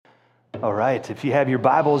All right, if you have your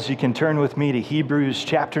Bibles, you can turn with me to Hebrews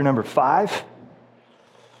chapter number 5.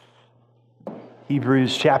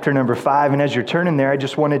 Hebrews chapter number 5. And as you're turning there, I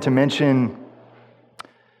just wanted to mention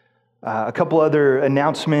a couple other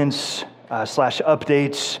announcements slash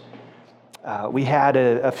updates. We had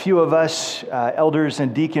a few of us, elders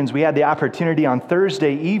and deacons, we had the opportunity on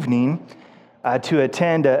Thursday evening to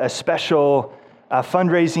attend a special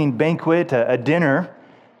fundraising banquet, a dinner,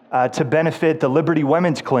 to benefit the Liberty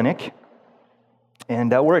Women's Clinic.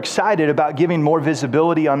 And we're excited about giving more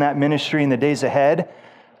visibility on that ministry in the days ahead.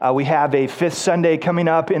 We have a fifth Sunday coming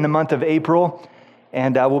up in the month of April,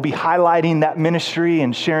 and we'll be highlighting that ministry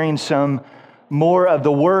and sharing some more of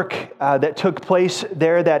the work that took place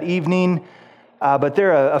there that evening. But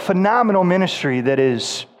they're a phenomenal ministry that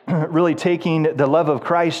is really taking the love of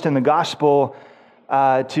Christ and the gospel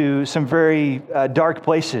to some very dark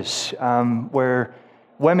places where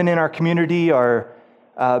women in our community are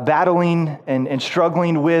battling and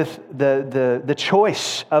struggling with the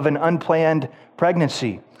choice of an unplanned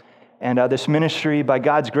pregnancy. And this ministry, by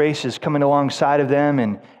God's grace, is coming alongside of them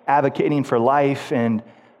and advocating for life and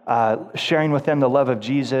sharing with them the love of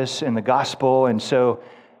Jesus and the gospel. And so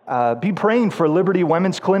be praying for Liberty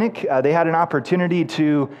Women's Clinic. They had an opportunity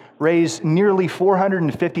to raise nearly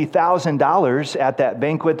 $450,000 at that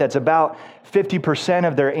banquet. That's about 50%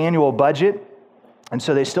 of their annual budget. And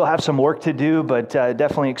so they still have some work to do, but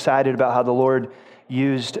definitely excited about how the Lord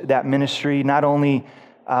used that ministry, not only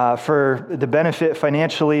for the benefit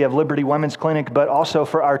financially of Liberty Women's Clinic, but also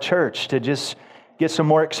for our church to just get some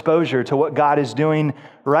more exposure to what God is doing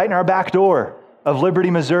right in our back door of Liberty,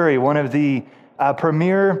 Missouri, one of the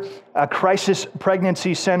premier crisis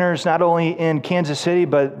pregnancy centers, not only in Kansas City,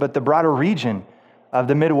 but the broader region of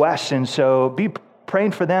the Midwest. And so be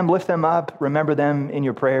praying for them, lift them up, remember them in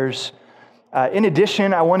your prayers. In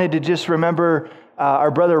addition, I wanted to just remember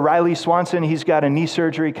our brother Riley Swanson. He's got a knee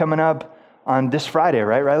surgery coming up on this Friday,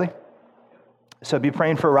 right, Riley? So be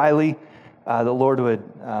praying for Riley. The Lord would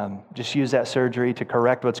just use that surgery to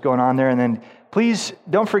correct what's going on there. And then please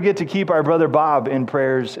don't forget to keep our brother Bob in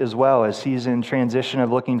prayers as well, as he's in transition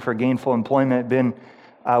of looking for gainful employment, been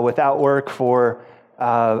without work for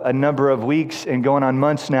a number of weeks and going on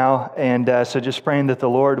months now. And so just praying that the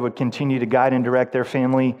Lord would continue to guide and direct their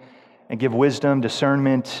family and give wisdom,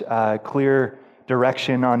 discernment, clear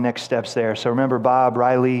direction on next steps there. So remember Bob,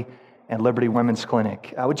 Riley, and Liberty Women's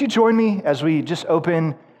Clinic. Would you join me as we just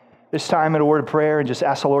open this time in a word of prayer and just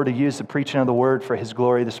ask the Lord to use the preaching of the word for His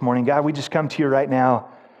glory this morning? God, we just come to you right now.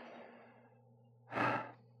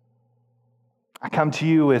 I come to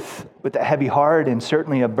you with a heavy heart and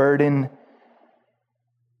certainly a burden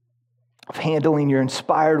of handling your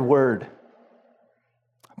inspired word.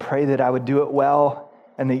 I pray that I would do it well,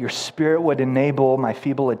 and that your Spirit would enable my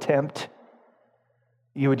feeble attempt.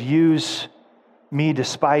 You would use me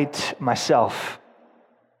despite myself.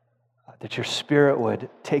 That your Spirit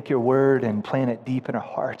would take your word and plant it deep in our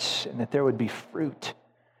hearts, and that there would be fruit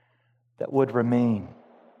that would remain.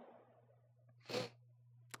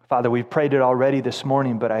 Father, we've prayed it already this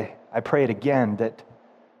morning, but I pray it again, that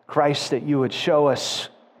Christ, that you would show us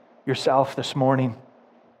yourself this morning.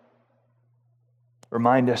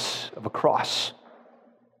 Remind us of a cross,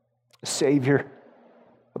 a Savior,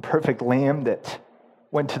 a perfect Lamb that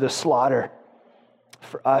went to the slaughter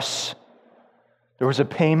for us. There was a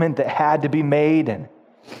payment that had to be made, and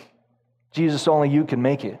Jesus, only you can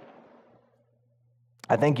make it.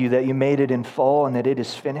 I thank you that you made it in full and that it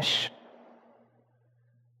is finished.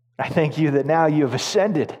 I thank you that now you have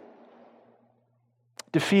ascended,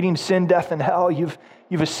 defeating sin, death, and hell. You've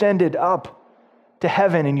ascended up to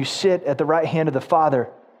heaven, and you sit at the right hand of the Father.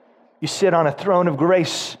 You sit on a throne of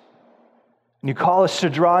grace. And you call us to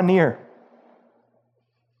draw near,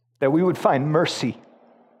 that we would find mercy,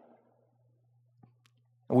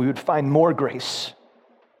 and we would find more grace,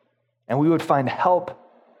 and we would find help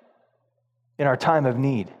in our time of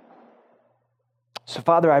need. So,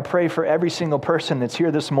 Father, I pray for every single person that's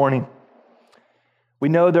here this morning. We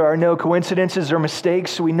know there are no coincidences or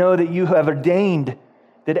mistakes. We know that you have ordained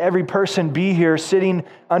that every person be here sitting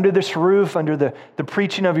under this roof, under the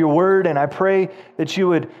preaching of your word. And I pray that you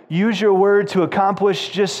would use your word to accomplish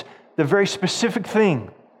just the very specific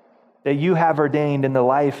thing that you have ordained in the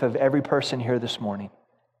life of every person here this morning.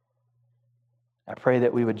 I pray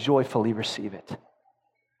that we would joyfully receive it.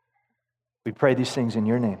 We pray these things in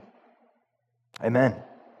your name. Amen.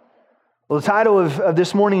 Well, the title of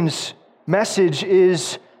this morning's message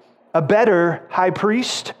is A Better High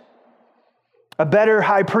Priest. A better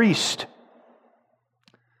high priest.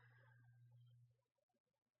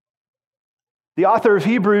 The author of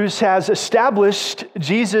Hebrews has established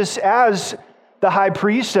Jesus as the high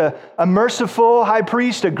priest, a merciful high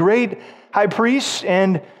priest, a great high priest.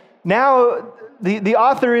 And now the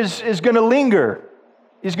author is going to linger.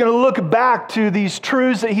 He's going to look back to these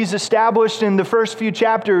truths that he's established in the first few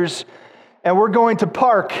chapters, and we're going to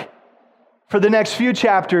park for the next few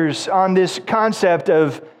chapters on this concept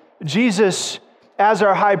of Jesus as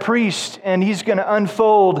our high priest, and he's going to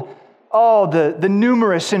unfold all the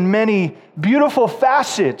numerous and many beautiful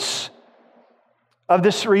facets of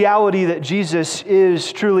this reality that Jesus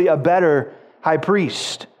is truly a better high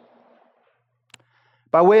priest.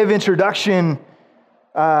 By way of introduction,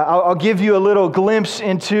 I'll give you a little glimpse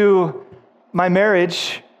into my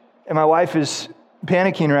marriage, and my wife is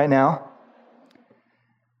panicking right now.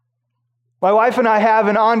 My wife and I have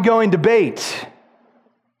an ongoing debate.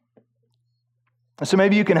 So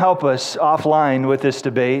maybe you can help us offline with this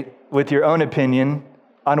debate, with your own opinion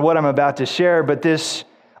on what I'm about to share. But this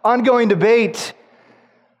ongoing debate,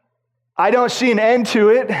 I don't see an end to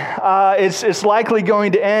it. It's likely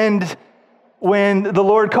going to end when the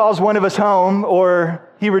Lord calls one of us home or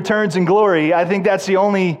he returns in glory. I think that's the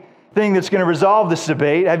only thing that's going to resolve this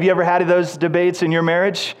debate. Have you ever had those debates in your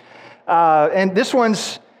marriage? And this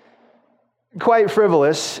one's quite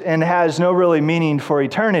frivolous and has no really meaning for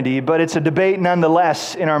eternity, but it's a debate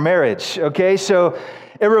nonetheless in our marriage, okay? So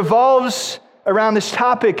it revolves around this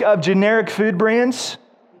topic of generic food brands.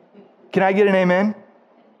 Can I get an amen?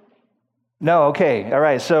 No, okay, all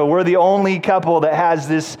right. So we're the only couple that has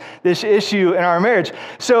this issue in our marriage.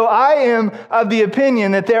 So I am of the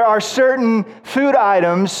opinion that there are certain food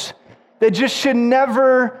items that just should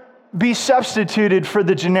never be substituted for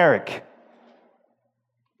the generic.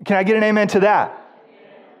 Can I get an amen to that?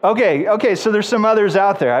 Okay, so there's some others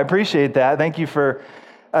out there. I appreciate that. Thank you for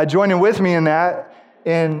joining with me in that.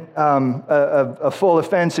 And a full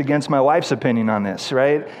offense against my wife's opinion on this,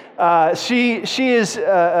 right? She is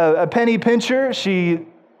a penny pincher. She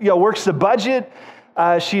works the budget.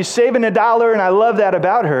 She's saving $1, and I love that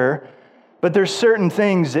about her. But there's certain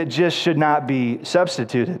things that just should not be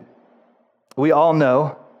substituted. We all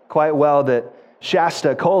know quite well that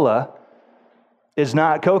Shasta Cola is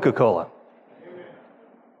not Coca-Cola.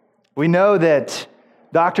 We know that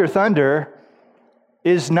Dr. Thunder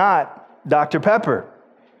is not Dr. Pepper.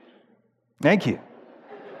 Thank you.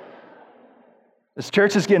 This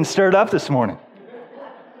church is getting stirred up this morning.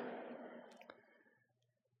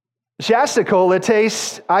 Shasta Cola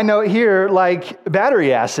tastes, I know here, like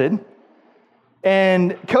battery acid,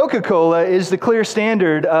 and Coca-Cola is the clear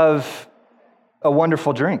standard of a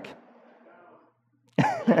wonderful drink.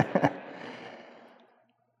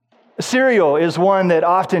 Cereal is one that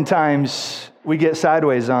oftentimes we get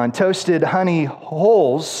sideways on. Toasted honey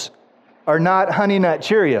holes are not Honey Nut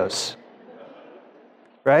Cheerios,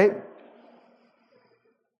 right?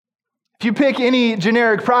 If you pick any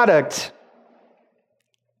generic product,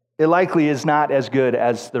 it likely is not as good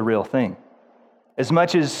as the real thing. As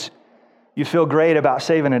much as you feel great about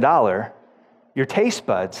saving $1, your taste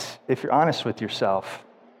buds, if you're honest with yourself,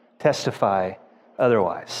 testify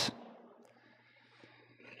otherwise.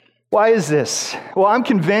 Why is this? Well, I'm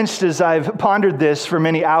convinced as I've pondered this for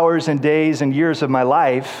many hours and days and years of my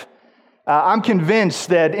life, I'm convinced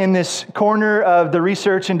that in this corner of the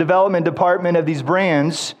research and development department of these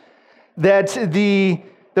brands, that the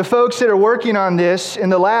folks that are working on this in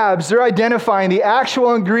the labs, they're identifying the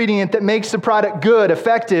actual ingredient that makes the product good,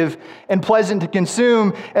 effective, and pleasant to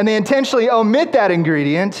consume, and they intentionally omit that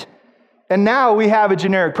ingredient. And now we have a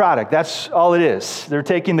generic product. That's all it is. They're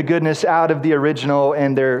taking the goodness out of the original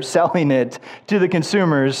and they're selling it to the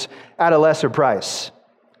consumers at a lesser price.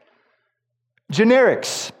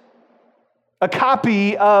 Generics, a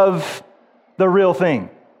copy of the real thing.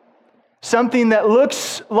 Something that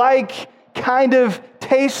looks like, kind of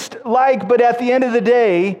tastes like, but at the end of the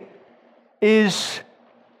day is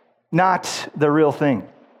not the real thing.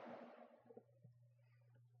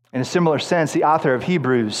 In a similar sense, the author of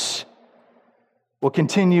Hebrews will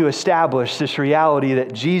continue to establish this reality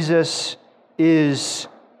that Jesus is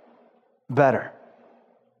better.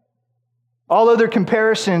 All other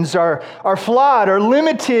comparisons are flawed or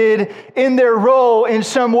limited in their role in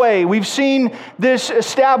some way. We've seen this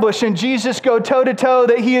established, and Jesus go toe-to-toe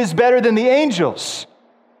that he is better than the angels.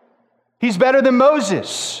 He's better than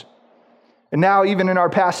Moses. And now, even in our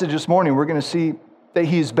passage this morning, we're going to see that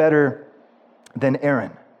he is better than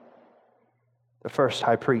Aaron, the first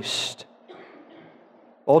high priest.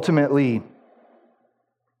 Ultimately,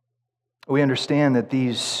 we understand that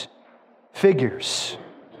these figures,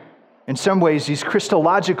 in some ways, these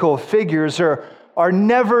Christological figures are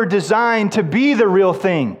never designed to be the real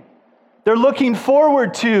thing. They're looking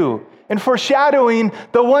forward to and foreshadowing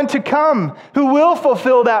the one to come who will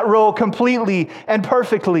fulfill that role completely and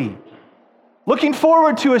perfectly. Looking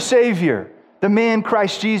forward to a Savior, the man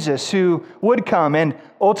Christ Jesus, who would come and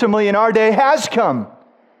ultimately in our day has come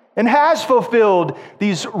and has fulfilled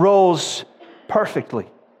these roles perfectly.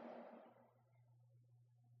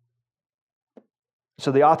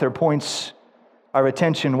 So the author points our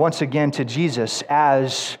attention once again to Jesus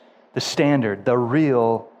as the standard, the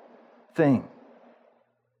real thing.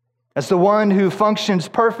 As the one who functions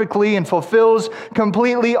perfectly and fulfills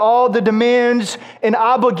completely all the demands and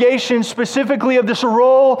obligations specifically of this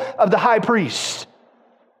role of the high priest.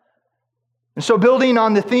 And so building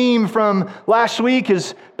on the theme from last week,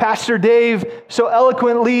 as Pastor Dave so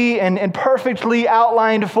eloquently and perfectly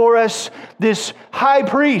outlined for us, this high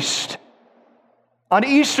priest on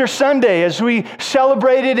Easter Sunday as we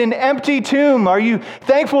celebrated an empty tomb. Are you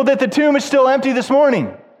thankful that the tomb is still empty this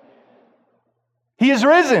morning? He is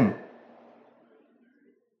risen.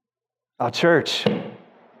 Oh, church,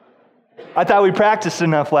 I thought we practiced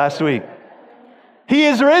enough last week. He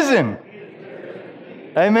is risen.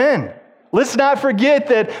 Amen. Let's not forget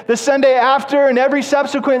that the Sunday after and every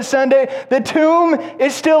subsequent Sunday, the tomb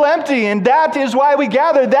is still empty, and that is why we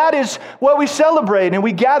gather. That is what we celebrate, and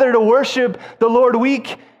we gather to worship the Lord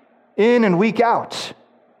week in and week out.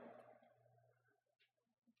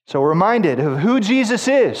 So we're reminded of who Jesus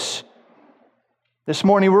is. This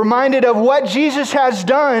morning, we're reminded of what Jesus has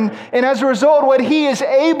done, and as a result, what He is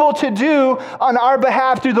able to do on our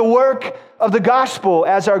behalf through the work of the gospel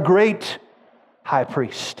as our great high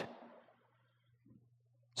priest.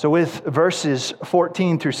 So with verses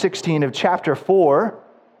 14 through 16 of chapter 4,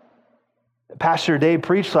 Pastor Dave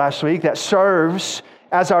preached last week, that serves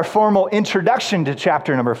as our formal introduction to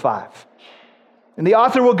chapter number 5. And the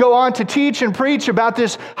author will go on to teach and preach about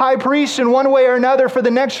this high priest in one way or another for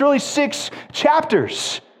the next really 6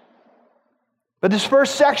 chapters. But this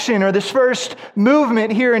first section, or this first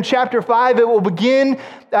movement here in chapter 5, it will begin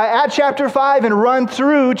at chapter 5 and run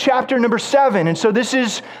through chapter number 7. And so this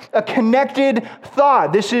is a connected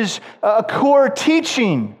thought. This is a core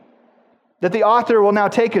teaching that the author will now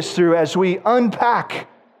take us through as we unpack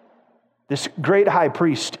this great high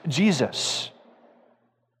priest, Jesus.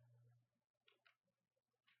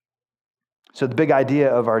 So the big idea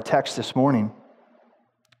of our text this morning,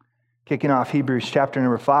 kicking off Hebrews chapter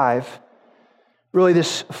number 5, really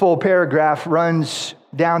this full paragraph runs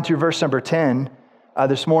down through verse number 10.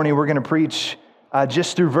 This morning we're going to preach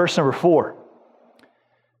just through verse number 4.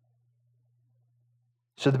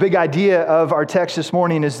 So the big idea of our text this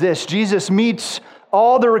morning is this: Jesus meets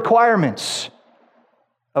all the requirements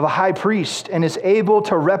of a high priest and is able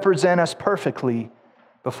to represent us perfectly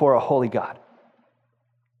before a holy God.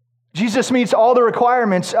 Jesus meets all the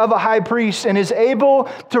requirements of a high priest and is able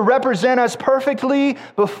to represent us perfectly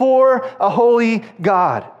before a holy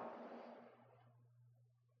God.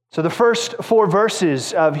 So the first 4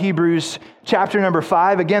 verses of Hebrews chapter number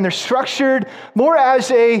 5, again, they're structured more as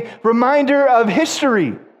a reminder of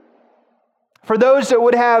history. For those that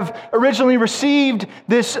would have originally received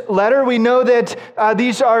this letter, we know that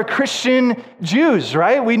these are Christian Jews,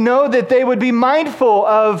 right? We know that they would be mindful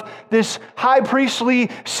of this high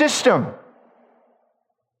priestly system.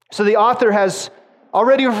 So the author has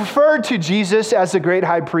already referred to Jesus as the great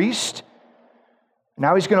high priest.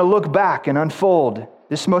 Now he's going to look back and unfold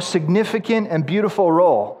this most significant and beautiful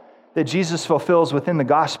role that Jesus fulfills within the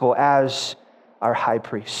gospel as our high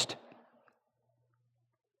priest.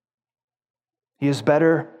 He is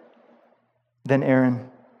better than Aaron.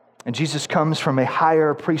 And Jesus comes from a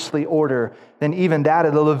higher priestly order than even that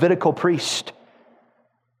of the Levitical priest.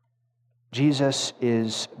 Jesus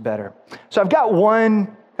is better. So I've got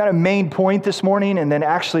one kind of main point this morning, and then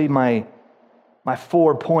actually my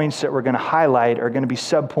 4 points that we're going to highlight are going to be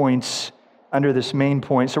subpoints under this main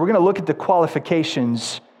point. So we're going to look at the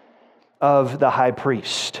qualifications of the high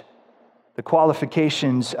priest. The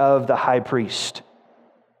qualifications of the high priest.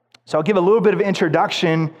 So I'll give a little bit of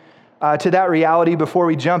introduction to that reality before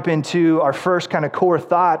we jump into our first kind of core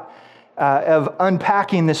thought of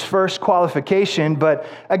unpacking this first qualification. But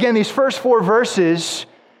again, these first 4 verses,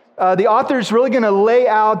 the author is really going to lay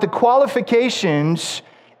out the qualifications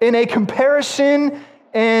in a comparison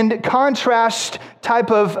and contrast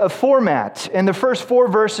type of format. And the first 4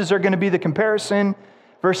 verses are going to be the comparison.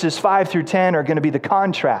 Verses 5 through 10 are going to be the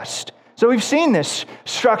contrast. So we've seen this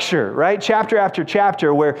structure, right? Chapter after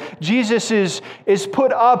chapter, where Jesus is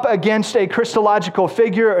put up against a Christological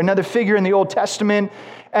figure, another figure in the Old Testament,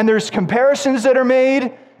 and there's comparisons that are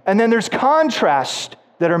made, and then there's contrast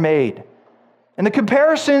that are made. And the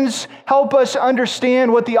comparisons help us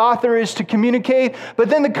understand what the author is to communicate, but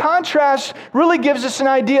then the contrast really gives us an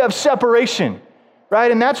idea of separation, right?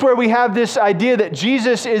 And that's where we have this idea that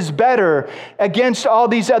Jesus is better against all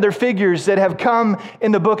these other figures that have come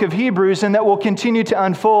in the book of Hebrews and that will continue to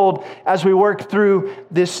unfold as we work through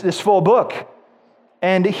this full book.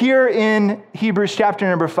 And here in Hebrews chapter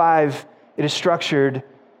number 5, it is structured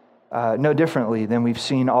no differently than we've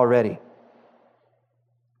seen already.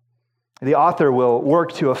 The author will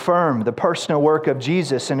work to affirm the personal work of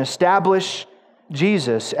Jesus and establish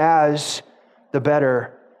Jesus as the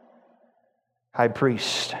better high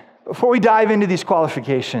priest. Before we dive into these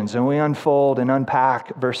qualifications and we unfold and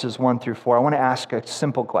unpack verses 1 through 4, I want to ask a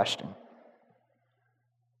simple question.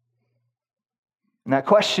 And that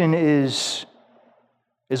question is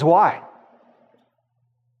why?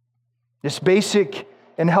 This basic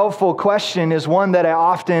and helpful question is one that I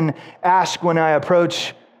often ask when I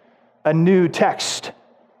approach a new text.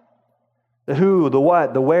 The who, the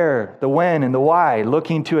what, the where, the when, and the why,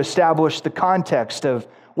 looking to establish the context of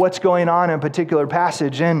what's going on in a particular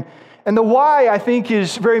passage. And the why, I think,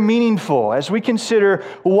 is very meaningful as we consider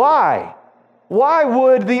why. Why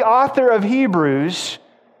would the author of Hebrews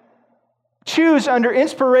choose, under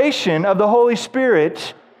inspiration of the Holy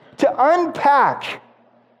Spirit, to unpack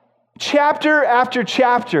chapter after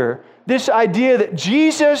chapter this idea that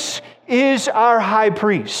Jesus is our high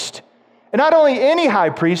priest? And not only any high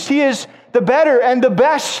priest, he is the better and the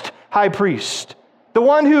best high priest. The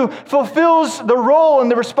one who fulfills the role and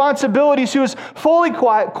the responsibilities, who is fully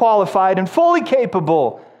qualified and fully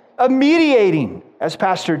capable of mediating, as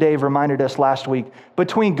Pastor Dave reminded us last week,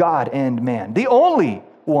 between God and man. The only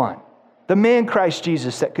one, the man Christ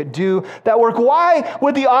Jesus, that could do that work. Why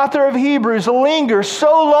would the author of Hebrews linger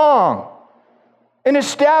so long and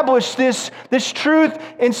establish this truth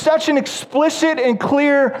in such an explicit and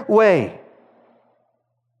clear way?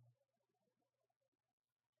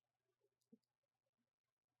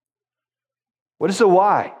 What is the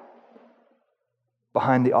why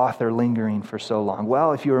behind the author lingering for so long?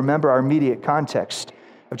 Well, if you remember our immediate context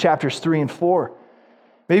of chapters 3 and 4,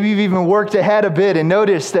 maybe you've even worked ahead a bit and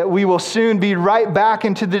noticed that we will soon be right back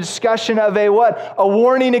into the discussion of a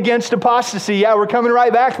warning against apostasy. Yeah, we're coming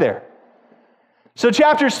right back there. So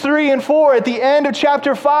chapters 3 and 4, at the end of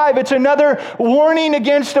chapter 5, it's another warning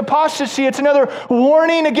against apostasy. It's another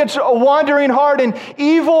warning against a wandering heart, an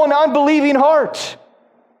evil and unbelieving heart.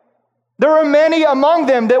 There are many among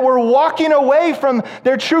them that were walking away from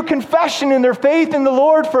their true confession and their faith in the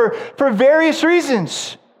Lord for various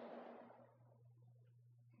reasons.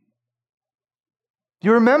 Do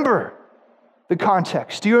you remember the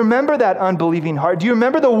context? Do you remember that unbelieving heart? Do you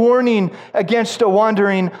remember the warning against a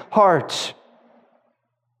wandering heart?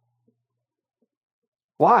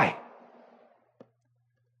 Why?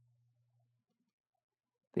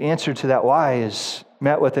 The answer to that why is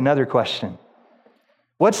met with another question.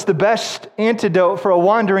 What's the best antidote for a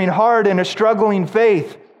wandering heart and a struggling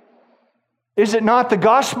faith? Is it not the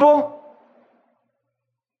gospel?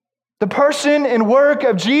 The person and work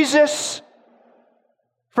of Jesus?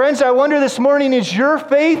 Friends, I wonder this morning, is your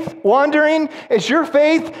faith wandering? Is your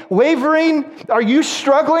faith wavering? Are you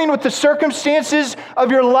struggling with the circumstances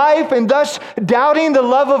of your life and thus doubting the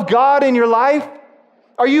love of God in your life?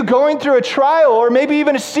 Are you going through a trial or maybe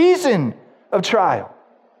even a season of trial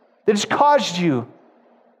that has caused you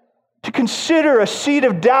to consider a seed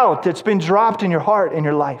of doubt that's been dropped in your heart and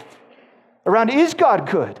your life around, is God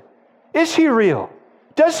good? Is He real?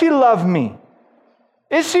 Does He love me?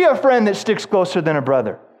 Is He a friend that sticks closer than a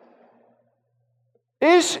brother?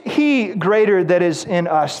 Is He greater that is in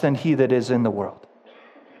us than he that is in the world?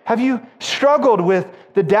 Have you struggled with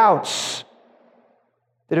the doubts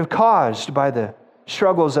that have caused by the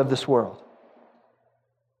struggles of this world?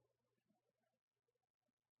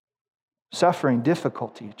 Suffering,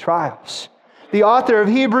 difficulty, trials. The author of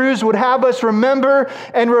Hebrews would have us remember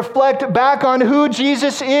and reflect back on who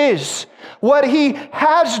Jesus is, what He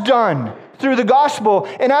has done through the gospel,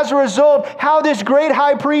 and as a result, how this great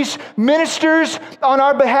high priest ministers on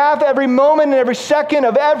our behalf every moment and every second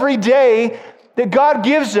of every day that God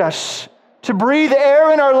gives us to breathe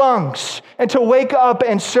air in our lungs and to wake up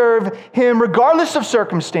and serve Him regardless of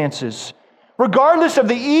circumstances, regardless of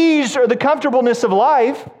the ease or the comfortableness of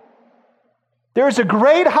life. There is a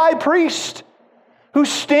great high priest who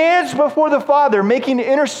stands before the Father making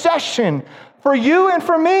intercession for you and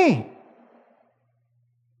for me.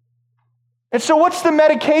 And so what's the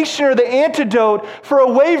medication or the antidote for a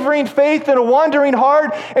wavering faith and a wandering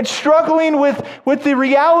heart and struggling with the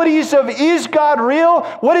realities of, is God real?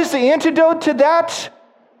 What is the antidote to that?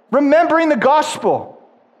 Remembering the gospel.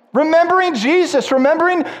 Remembering Jesus,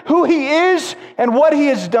 remembering who he is and what he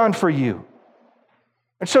has done for you.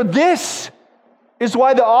 And so this is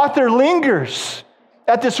why the author lingers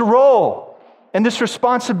at this role and this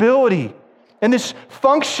responsibility and this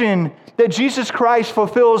function that Jesus Christ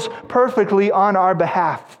fulfills perfectly on our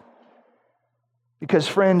behalf. Because,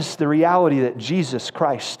 friends, the reality that Jesus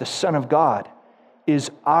Christ, the Son of God,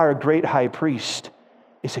 is our great high priest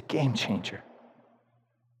is a game changer.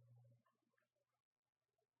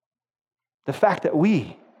 The fact that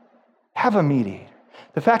we have a mediator,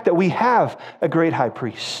 the fact that we have a great high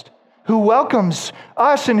priest who welcomes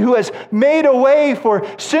us and who has made a way for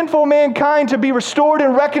sinful mankind to be restored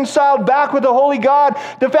and reconciled back with the holy God,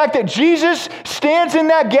 the fact that Jesus stands in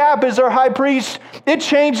that gap as our high priest, it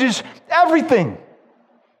changes everything.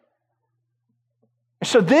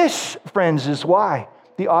 So this, friends, is why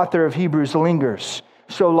the author of Hebrews lingers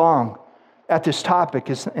so long at this topic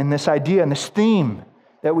and this idea and this theme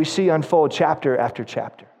that we see unfold chapter after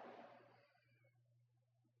chapter.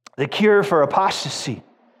 The cure for apostasy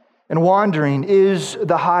and wandering is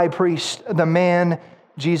the high priest, the man,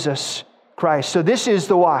 Jesus Christ. So this is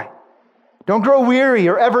the why. Don't grow weary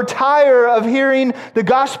or ever tire of hearing the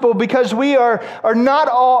gospel, because we are we not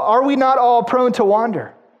all prone to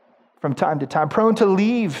wander from time to time, prone to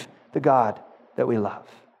leave the God that we love.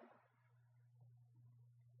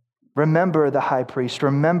 Remember the high priest.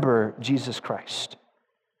 Remember Jesus Christ.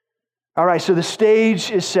 All right, so the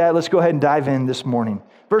stage is set. Let's go ahead and dive in this morning.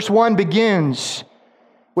 Verse 1 begins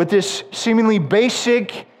with this seemingly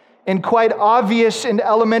basic and quite obvious and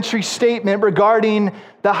elementary statement regarding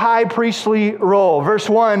the high priestly role. Verse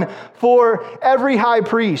 1, for every high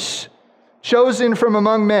priest chosen from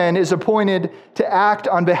among men is appointed to act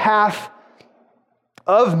on behalf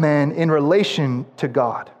of men in relation to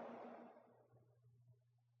God,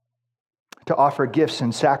 to offer gifts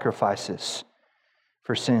and sacrifices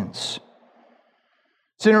for sins.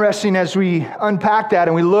 It's interesting as we unpack that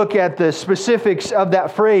and we look at the specifics of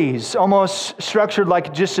that phrase, almost structured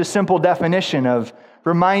like just a simple definition of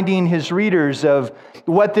reminding his readers of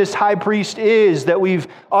what this high priest is that we've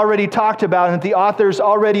already talked about and that the author's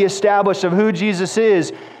already established of who Jesus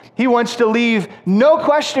is. He wants to leave no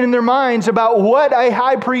question in their minds about what a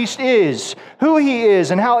high priest is, who he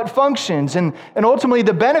is, and how it functions, and ultimately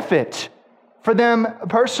the benefit for them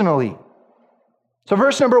personally. So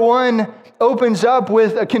verse number 1 opens up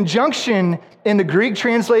with a conjunction in the Greek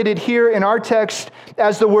translated here in our text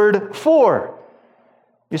as the word for.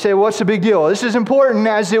 You say, what's the big deal? This is important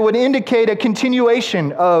as it would indicate a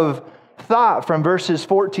continuation of thought from verses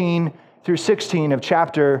 14 through 16 of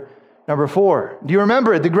chapter number 4. Do you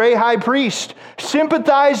remember it? The great high priest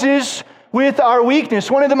sympathizes with our weakness.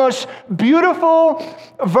 One of the most beautiful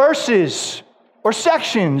verses or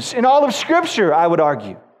sections in all of Scripture, I would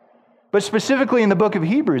argue. But specifically in the book of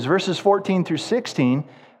Hebrews, verses 14 through 16,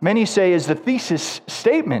 many say is the thesis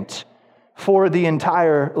statement for the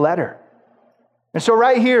entire letter. And so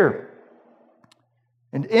right here,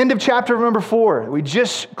 in the end of chapter number 4, we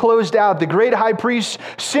just closed out, the great high priest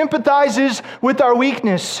sympathizes with our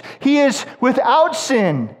weakness. He is without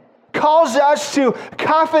sin, calls us to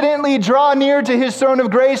confidently draw near to his throne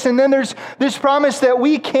of grace. And then there's this promise that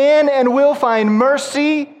we can and will find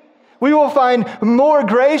mercy. We will find more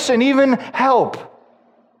grace and even help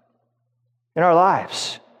in our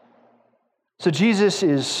lives. So Jesus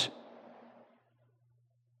is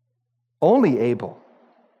only able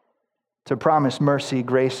to promise mercy,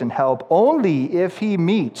 grace, and help only if he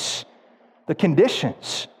meets the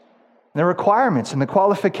conditions, the requirements, and the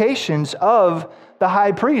qualifications of the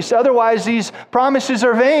high priest. Otherwise, these promises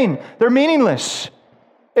are vain. They're meaningless.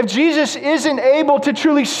 If Jesus isn't able to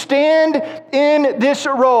truly stand in this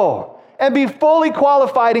role and be fully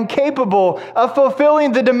qualified and capable of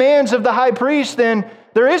fulfilling the demands of the high priest, then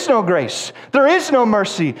there is no grace, there is no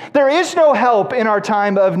mercy, there is no help in our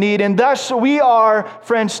time of need, and thus we are,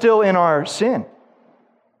 friends, still in our sin.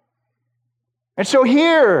 And so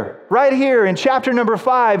here, right here in chapter number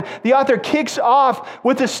 5, the author kicks off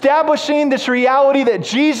with establishing this reality that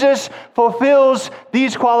Jesus fulfills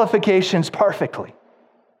these qualifications perfectly.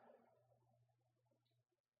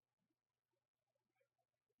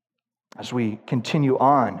 As we continue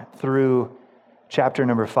on through chapter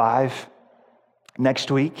number 5,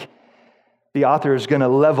 next week, the author is going to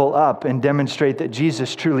level up and demonstrate that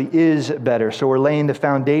Jesus truly is better. So we're laying the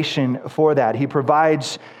foundation for that. He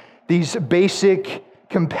provides these basic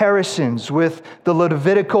comparisons with the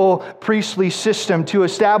Levitical priestly system to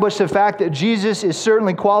establish the fact that Jesus is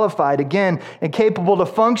certainly qualified, again, and capable to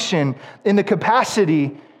function in the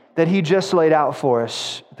capacity that he just laid out for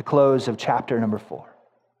us at the close of chapter number 4.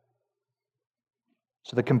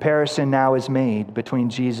 So the comparison now is made between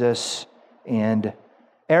Jesus and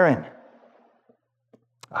Aaron,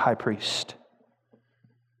 a high priest.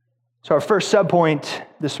 So our first subpoint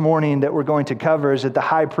this morning that we're going to cover is that the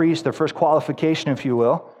high priest, the first qualification, if you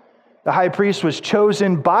will, the high priest was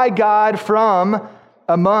chosen by God from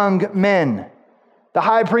among men. The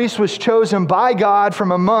high priest was chosen by God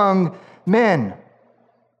from among men.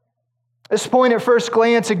 This point at first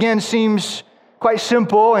glance, again, seems quite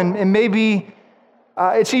simple, and maybe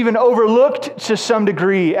it's even overlooked to some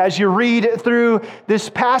degree as you read through this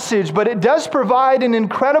passage, but it does provide an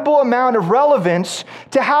incredible amount of relevance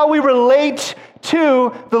to how we relate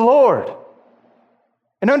to the Lord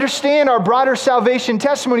and understand our broader salvation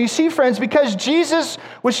testimony. You see, friends, because Jesus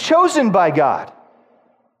was chosen by God,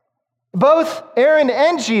 both Aaron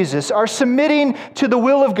and Jesus are submitting to the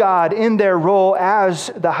will of God in their role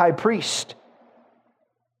as the high priest.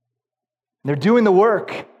 They're doing the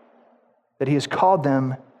work that he has called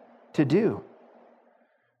them to do.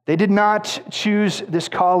 They did not choose this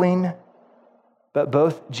calling, but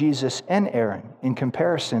both Jesus and Aaron, in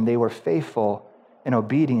comparison, they were faithful and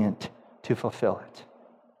obedient to fulfill it.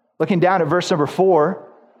 Looking down at verse number 4,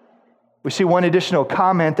 we see one additional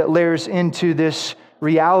comment that layers into this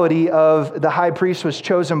reality of the high priest was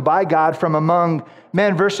chosen by God from among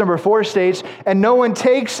men. Verse number 4 states, "And no one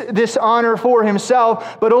takes this honor for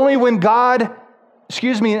himself, but only when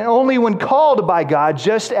only when called by God,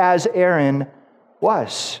 just as Aaron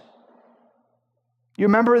was." You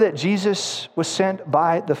remember that Jesus was sent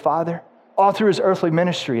by the Father? All through his earthly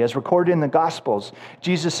ministry, as recorded in the Gospels,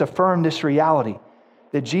 Jesus affirmed this reality,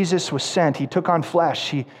 that Jesus was sent. He took on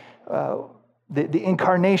flesh. The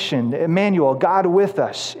incarnation, Emmanuel, God with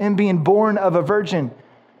us, him being born of a virgin.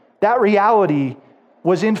 That reality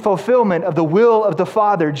was in fulfillment of the will of the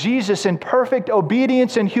Father. Jesus, in perfect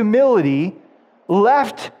obedience and humility,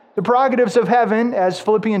 left the prerogatives of heaven, as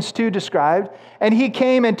Philippians 2 described, and he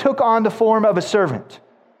came and took on the form of a servant.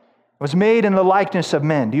 Was made in the likeness of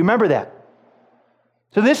men. Do you remember that?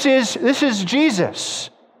 So this is Jesus,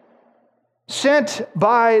 sent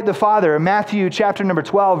by the Father. In Matthew chapter number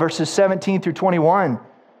 12, verses 17 through 21,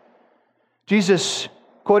 Jesus,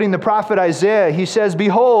 quoting the prophet Isaiah, he says,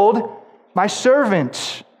 "Behold, my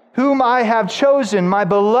servant, whom I have chosen, my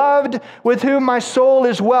beloved, with whom my soul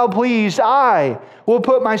is well pleased. I will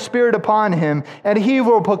put my spirit upon him, and he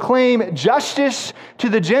will proclaim justice to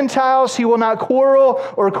the Gentiles. He will not quarrel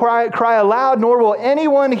or cry aloud, nor will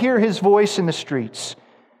anyone hear his voice in the streets.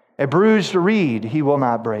 A bruised reed he will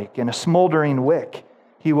not break, and a smoldering wick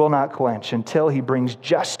he will not quench, until he brings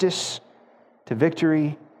justice to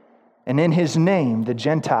victory, and in his name the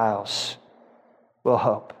Gentiles will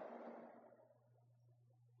hope."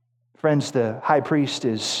 Friends, the high priest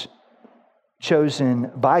is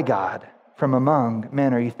chosen by God from among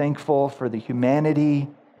men. Are you thankful for the humanity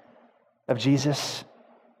of Jesus?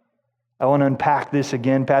 I want to unpack this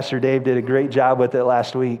again. Pastor Dave did a great job with it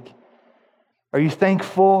last week. Are you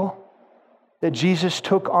thankful that Jesus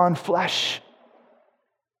took on flesh?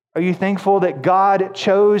 Are you thankful that God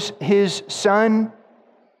chose his Son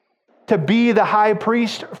to be the high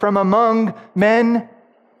priest from among men?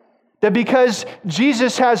 That because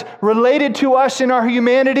Jesus has related to us in our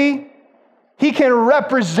humanity, he can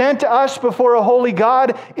represent us before a holy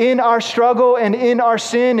God in our struggle and in our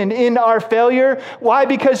sin and in our failure. Why?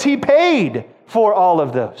 Because he paid for all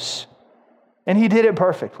of those. And he did it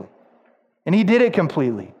perfectly. And he did it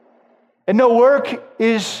completely. And no work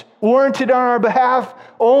is warranted on our behalf.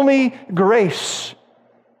 Only grace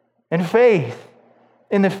and faith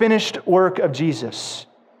in the finished work of Jesus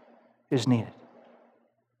is needed.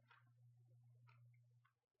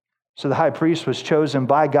 So the high priest was chosen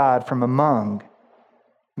by God from among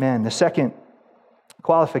men. The second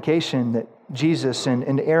qualification that Jesus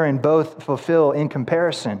and Aaron both fulfill in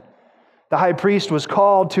comparison, the high priest was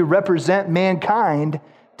called to represent mankind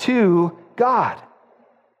to God.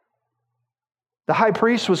 The high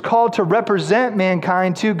priest was called to represent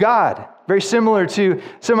mankind to God. Very similar to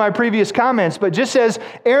some of my previous comments, but just as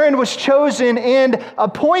Aaron was chosen and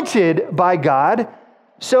appointed by God,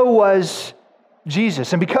 so was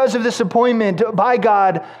Jesus. And because of this appointment by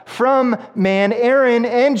God from man, Aaron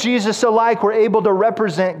and Jesus alike were able to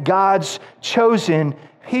represent God's chosen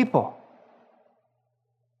people.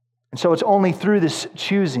 And so it's only through this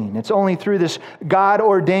choosing, it's only through this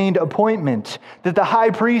God-ordained appointment that the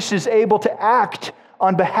high priest is able to act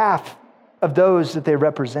on behalf of those that they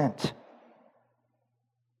represent.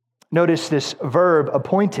 Notice this verb,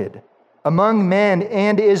 appointed, among men,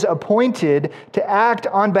 and is appointed to act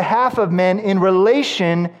on behalf of men in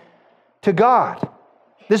relation to God.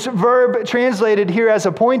 This verb translated here as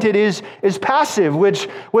appointed is passive, which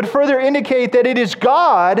would further indicate that it is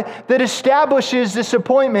God that establishes this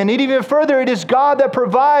appointment. And even further, it is God that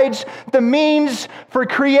provides the means for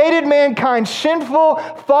created mankind, sinful,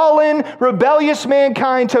 fallen, rebellious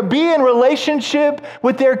mankind, to be in relationship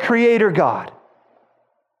with their Creator God.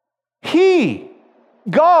 He,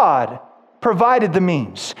 God, provided the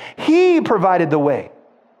means. He provided the way.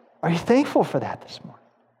 Are you thankful for that this morning?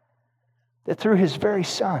 That through His very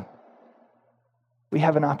Son, we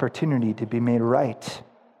have an opportunity to be made right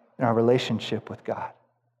in our relationship with God.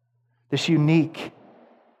 This unique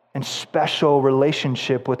and special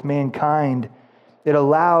relationship with mankind, it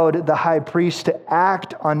allowed the high priest to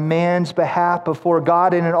act on man's behalf before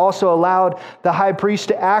God, and it also allowed the high priest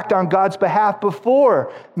to act on God's behalf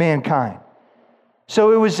before mankind.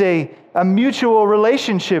 So it was a mutual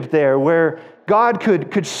relationship there where God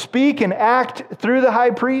could speak and act through the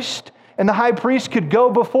high priest, and the high priest could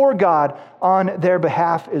go before God on their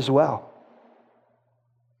behalf as well.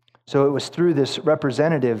 So it was through this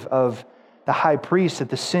representative of the high priest that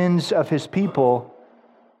the sins of his people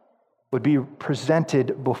would be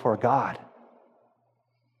presented before God.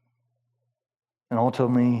 And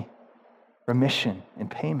ultimately, remission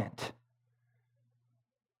and payment.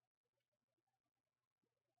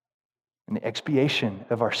 And the expiation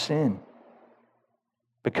of our sin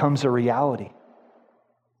becomes a reality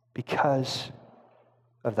because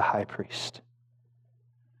of the high priest.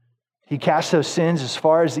 He casts those sins as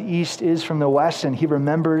far as the east is from the west, and He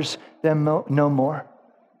remembers them no more.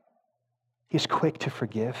 He is quick to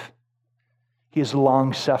forgive. He is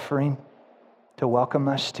long-suffering to welcome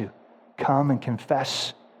us to come and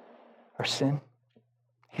confess our sin.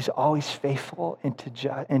 He's always faithful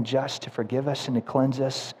and just to forgive us and to cleanse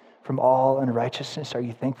us from all unrighteousness. Are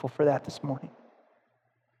you thankful for that this morning?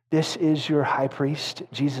 This is your high priest,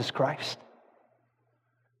 Jesus Christ.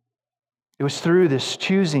 It was through this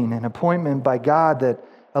choosing and appointment by God that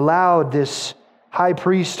allowed this high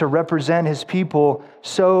priest to represent His people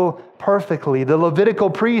so perfectly. The Levitical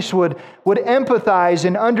priest would empathize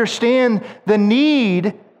and understand the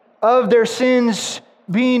need of their sins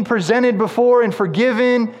being presented before and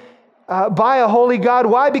forgiven by a holy God.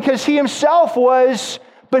 Why? Because he himself was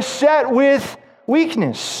beset with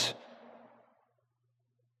weakness.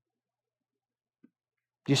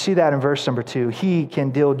 Do you see that in verse number 2? He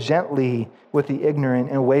can deal gently with the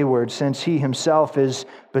ignorant and wayward, since he himself is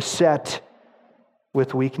beset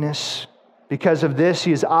with weakness. Because of this,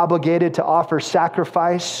 he is obligated to offer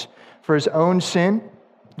sacrifice for his own sin,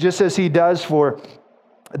 just as he does for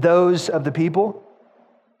those of the people.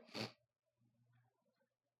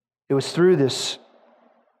 It was through this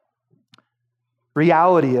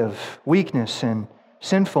reality of weakness and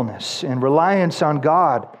sinfulness and reliance on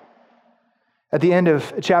God at the end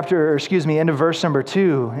of end of verse number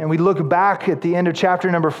 2, and we look back at the end of chapter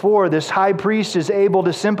number 4, this high priest is able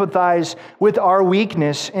to sympathize with our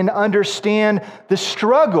weakness and understand the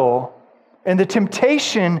struggle and the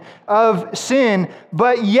temptation of sin,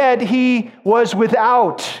 but yet he was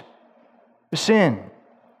without sin.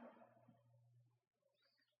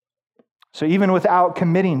 So even without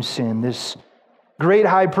committing sin, this great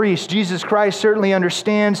high priest, Jesus Christ, certainly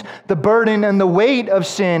understands the burden and the weight of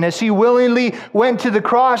sin, as he willingly went to the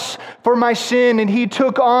cross for my sin and he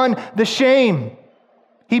took on the shame.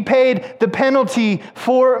 He paid the penalty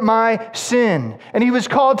for my sin. And he was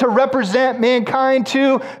called to represent mankind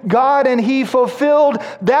to God, and he fulfilled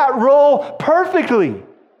that role perfectly,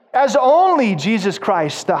 as only Jesus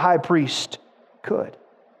Christ, the high priest, could.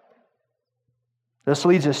 This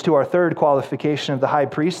leads us to our third qualification of the high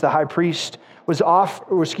priest. The high priest was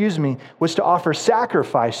to offer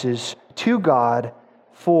sacrifices to God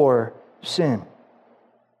for sin.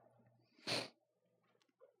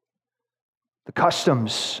 The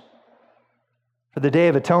customs for the Day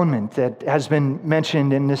of Atonement that has been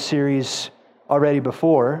mentioned in this series already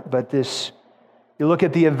before, but you look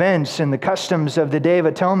at the events and the customs of the Day of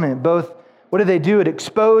Atonement, both, what did they do? It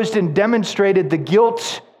exposed and demonstrated the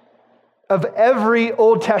guilt of every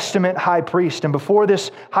Old Testament high priest. And before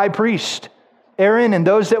this high priest, Aaron and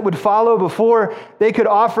those that would follow, before they could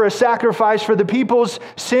offer a sacrifice for the people's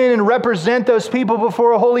sin and represent those people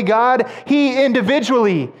before a holy God, he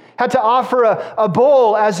individually had to offer a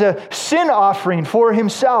bull as a sin offering for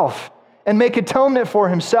himself and make atonement for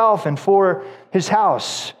himself and for his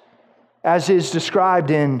house, as is described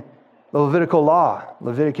in the Levitical law,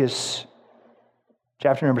 Leviticus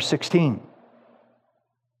chapter number 16.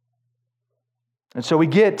 And so we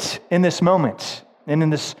get in this moment and in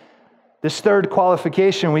this This third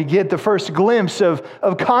qualification, we get the first glimpse of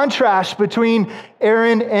contrast between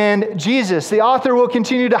Aaron and Jesus. The author will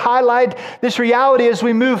continue to highlight this reality as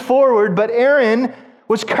we move forward, but Aaron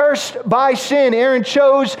was cursed by sin. Aaron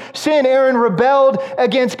chose sin. Aaron rebelled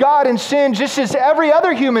against God and sin, just as every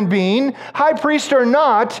other human being, high priest or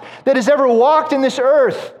not, that has ever walked in this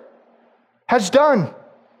earth has done,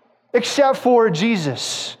 except for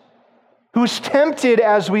Jesus, who is tempted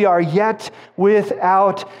as we are, yet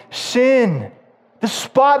without sin. The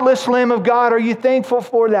spotless Lamb of God. Are you thankful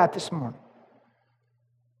for that this morning?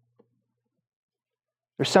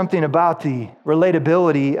 There's something about the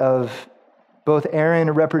relatability of both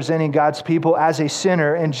Aaron representing God's people as a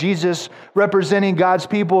sinner and Jesus representing God's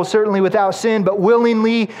people certainly without sin, but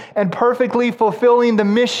willingly and perfectly fulfilling the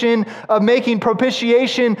mission of making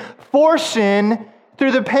propitiation for sin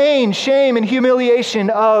through the pain, shame, and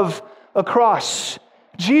humiliation of a cross.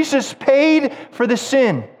 Jesus paid for the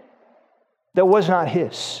sin that was not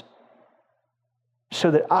his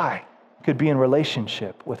so that I could be in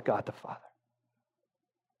relationship with God the Father.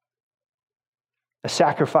 A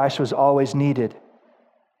sacrifice was always needed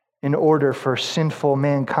in order for sinful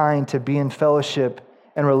mankind to be in fellowship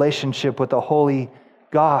and relationship with the holy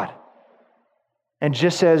God. And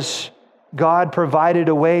just as God provided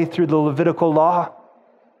a way through the Levitical law,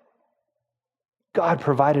 God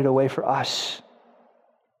provided a way for us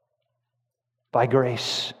by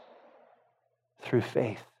grace through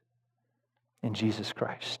faith in Jesus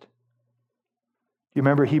Christ. You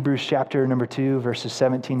remember Hebrews chapter number 2, verses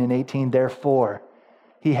 17 and 18? Therefore,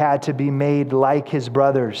 he had to be made like his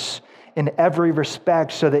brothers in every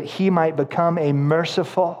respect so that he might become a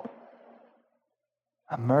merciful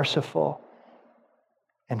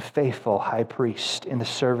and faithful high priest in the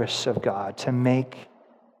service of God to make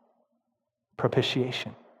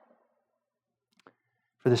propitiation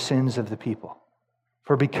for the sins of the people.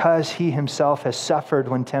 For because he himself has suffered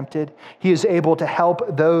when tempted, he is able to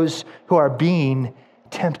help those who are being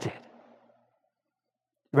tempted.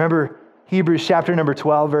 Remember Hebrews chapter number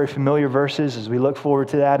 12, very familiar verses as we look forward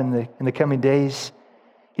to that in the coming days.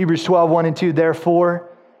 Hebrews 12, 1 and 2, therefore,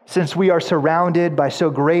 since we are surrounded by so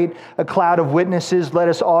great a cloud of witnesses, let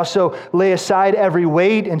us also lay aside every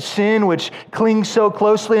weight and sin which clings so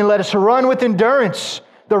closely, and let us run with endurance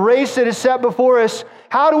the race that is set before us.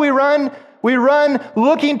 How do we run? We run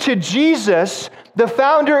looking to Jesus, the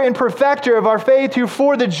founder and perfecter of our faith, who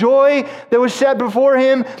for the joy that was set before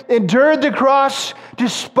him endured the cross,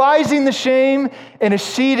 despising the shame, and is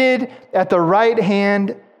seated at the right hand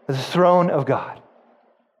of the throne of God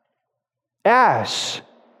as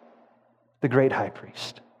the great high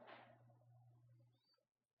priest.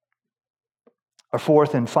 Our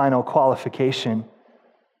fourth and final qualification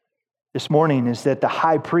this morning is that the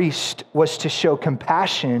high priest was to show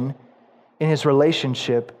compassion in his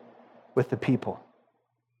relationship with the people.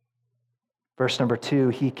 Verse number 2,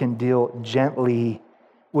 he can deal gently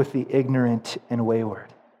with the ignorant and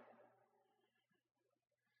wayward.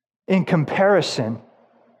 In comparison,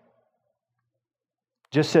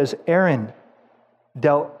 just as Aaron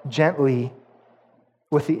dealt gently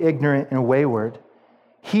with the ignorant and wayward,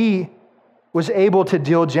 he was able to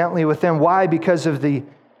deal gently with them. Why? Because of the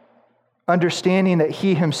understanding that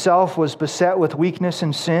he himself was beset with weakness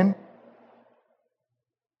and sin.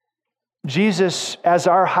 Jesus, as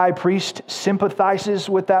our high priest, sympathizes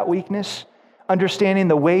with that weakness, understanding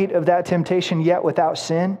the weight of that temptation, yet without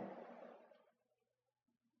sin.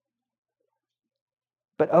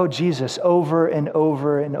 But Jesus, over and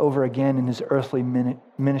over and over again in his earthly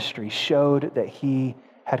ministry, showed that he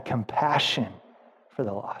had compassion for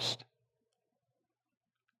the lost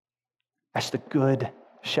as the good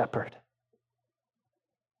shepherd.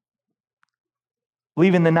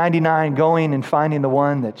 Leaving the 99, going and finding the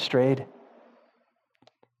one that strayed,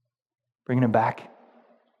 bringing him back.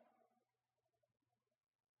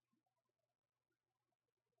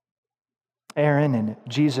 Aaron and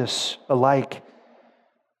Jesus alike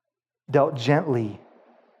dealt gently,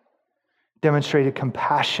 demonstrated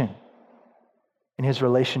compassion in his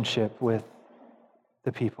relationship with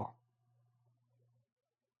the people.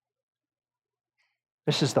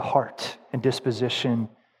 This is the heart and disposition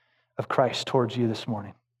of Christ towards you this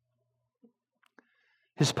morning.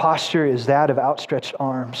 His posture is that of outstretched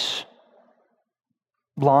arms,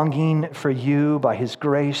 longing for you by his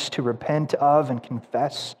grace to repent of and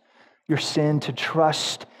confess your sin, to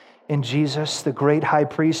trust in Jesus, the great high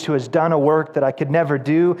priest who has done a work that I could never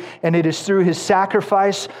do. And it is through his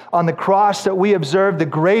sacrifice on the cross that we observe the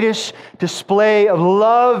greatest display of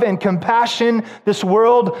love and compassion this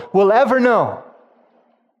world will ever know.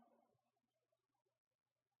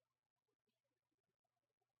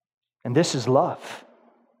 And this is love.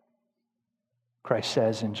 Christ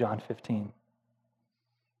says in John 15,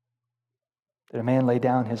 that a man lay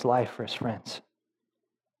down his life for his friends.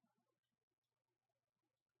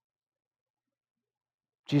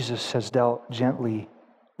 Jesus has dealt gently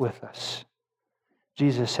with us.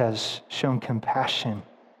 Jesus has shown compassion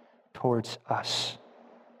towards us.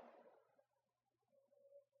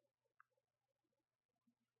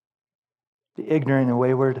 The ignorant and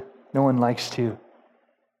wayward, no one likes to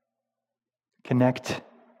connect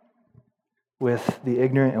with the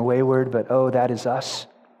ignorant and wayward, but oh, that is us.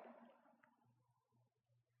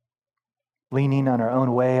 Leaning on our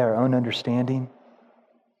own way, our own understanding,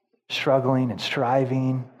 struggling and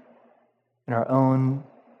striving in our own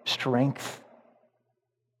strength,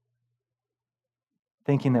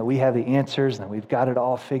 thinking that we have the answers and that we've got it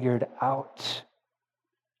all figured out.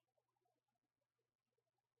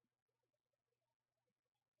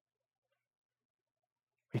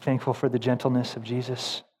 Are you thankful for the gentleness of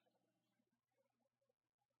Jesus?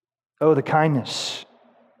 Oh, the kindness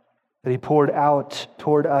that he poured out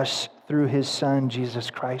toward us through his Son, Jesus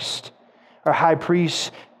Christ. Our high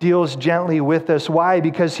priest deals gently with us. Why?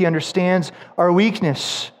 Because he understands our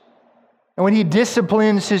weakness. And when he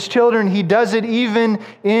disciplines his children, he does it even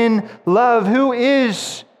in love. Who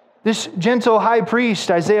is this gentle high priest?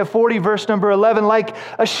 Isaiah 40, verse number 11, like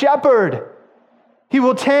a shepherd. He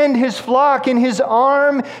will tend his flock in his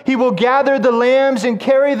arm. He will gather the lambs and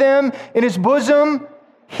carry them in his bosom.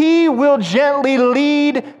 He will gently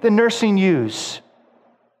lead the nursing ewes.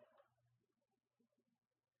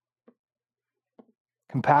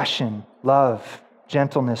 Compassion, love,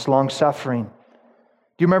 gentleness, long-suffering. Do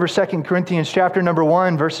you remember 2 Corinthians chapter number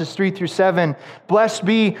 1, verses 3 through 7? Blessed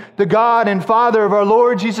be the God and Father of our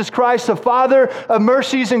Lord Jesus Christ, the Father of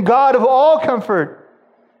mercies and God of all comfort,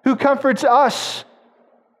 who comforts us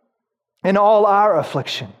in all our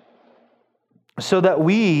affliction, so that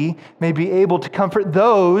we may be able to comfort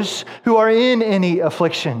those who are in any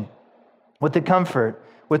affliction with the comfort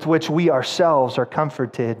with which we ourselves are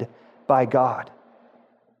comforted by God.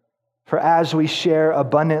 For as we share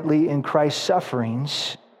abundantly in Christ's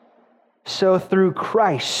sufferings, so through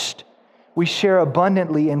Christ we share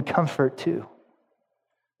abundantly in comfort too.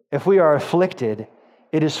 If we are afflicted,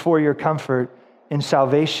 it is for your comfort in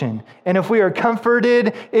salvation. And if we are comforted,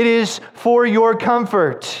 it is for your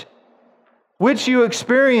comfort, which you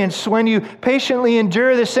experience when you patiently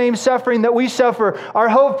endure the same suffering that we suffer. Our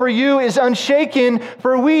hope for you is unshaken,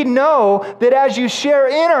 for we know that as you share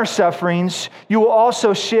in our sufferings, you will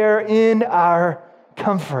also share in our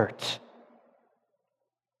comfort.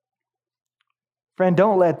 Friend,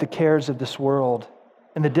 don't let the cares of this world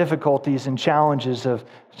and the difficulties and challenges of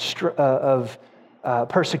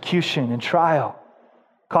persecution and trial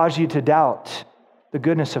cause you to doubt the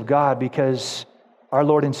goodness of God, because our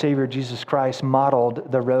Lord and Savior Jesus Christ modeled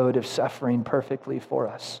the road of suffering perfectly for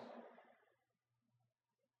us.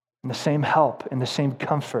 And the same help and the same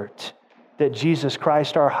comfort that Jesus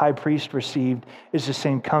Christ, our high priest, received is the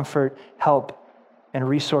same comfort, help, and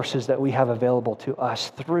resources that we have available to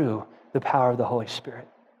us through the power of the Holy Spirit,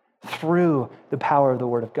 through the power of the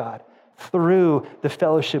Word of God, through the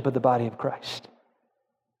fellowship of the body of Christ.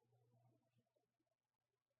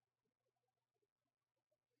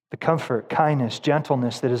 The comfort, kindness,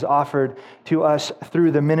 gentleness that is offered to us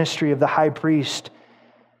through the ministry of the high priest.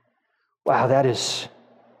 Wow, that is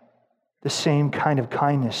the same kind of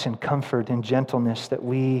kindness and comfort and gentleness that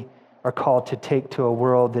we are called to take to a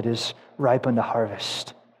world that is ripe unto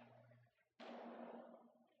harvest.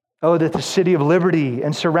 Oh, that the city of Liberty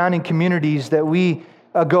and surrounding communities that we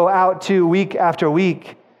go out to week after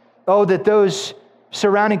week, oh, that those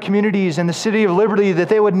surrounding communities and the city of Liberty, that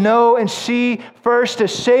they would know and see first a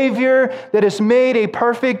Savior that has made a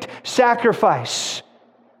perfect sacrifice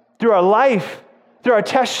through our life, through our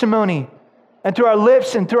testimony, and through our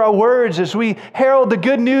lips and through our words as we herald the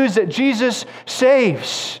good news that Jesus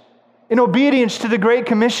saves in obedience to the Great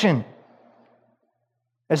Commission.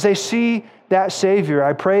 As they see that Savior,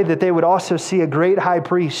 I pray that they would also see a great high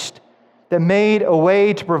priest that made a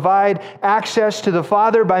way to provide access to the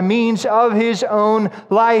Father by means of his own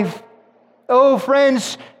life. Oh,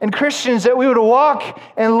 friends and Christians, that we would walk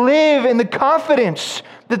and live in the confidence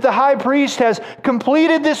that the high priest has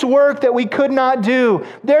completed this work that we could not do.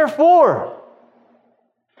 Therefore,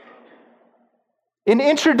 in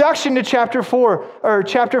introduction to chapter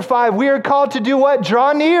 5, we are called to do what?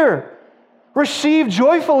 Draw near. Receive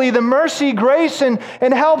joyfully the mercy, grace, and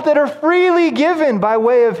help that are freely given by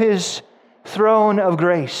way of his throne of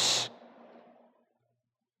grace.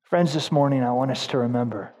 Friends, this morning I want us to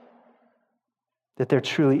remember that there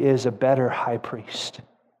truly is a better high priest,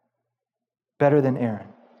 better than Aaron,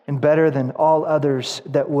 and better than all others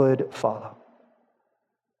that would follow.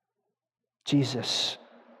 Jesus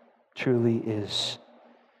truly is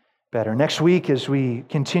better. Next week, as we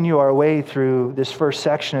continue our way through this first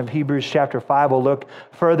section of Hebrews chapter 5, we'll look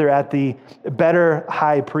further at the better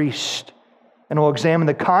high priest, and we'll examine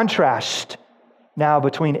the contrast now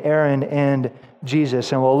between Aaron and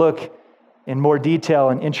Jesus, and we'll look in more detail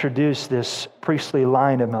and introduce this priestly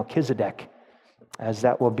line of Melchizedek, as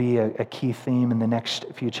that will be a key theme in the next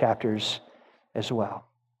few chapters as well.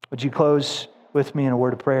 Would you close with me in a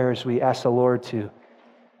word of prayer as we ask the Lord to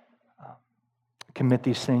commit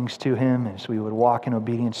these things to Him, as we would walk in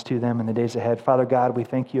obedience to them in the days ahead? Father God, we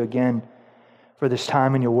thank you again for this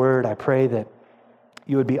time in your word. I pray that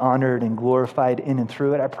you would be honored and glorified in and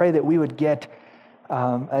through it. I pray that we would get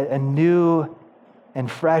a new and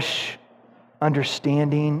fresh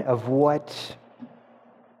understanding of what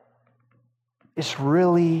is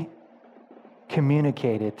really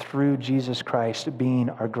communicated through Jesus Christ being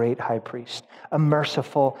our great high priest, a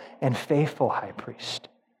merciful and faithful high priest.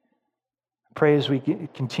 I pray as we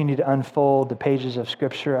continue to unfold the pages of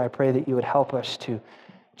Scripture, I pray that you would help us to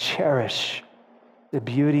cherish the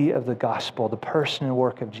beauty of the gospel, the person and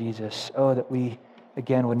work of Jesus. Oh, that we,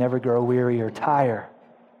 again, would never grow weary or tire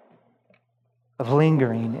of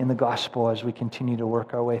lingering in the gospel as we continue to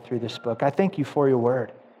work our way through this book. I thank you for your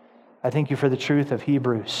word. I thank you for the truth of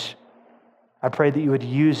Hebrews. I pray that you would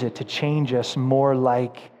use it to change us more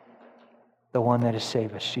like the one that has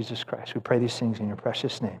saved us, Jesus Christ. We pray these things in your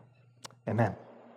precious name. Amen.